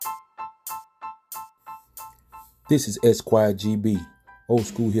This is Esquire GB, old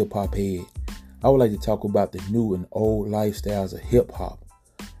school hip hop head. I would like to talk about the new and old lifestyles of hip hop.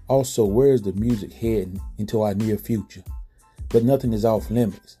 Also, where is the music heading into our near future? But nothing is off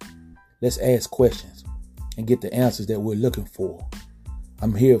limits. Let's ask questions and get the answers that we're looking for.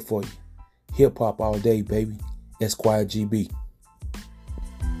 I'm here for you. Hip hop all day, baby. Esquire GB.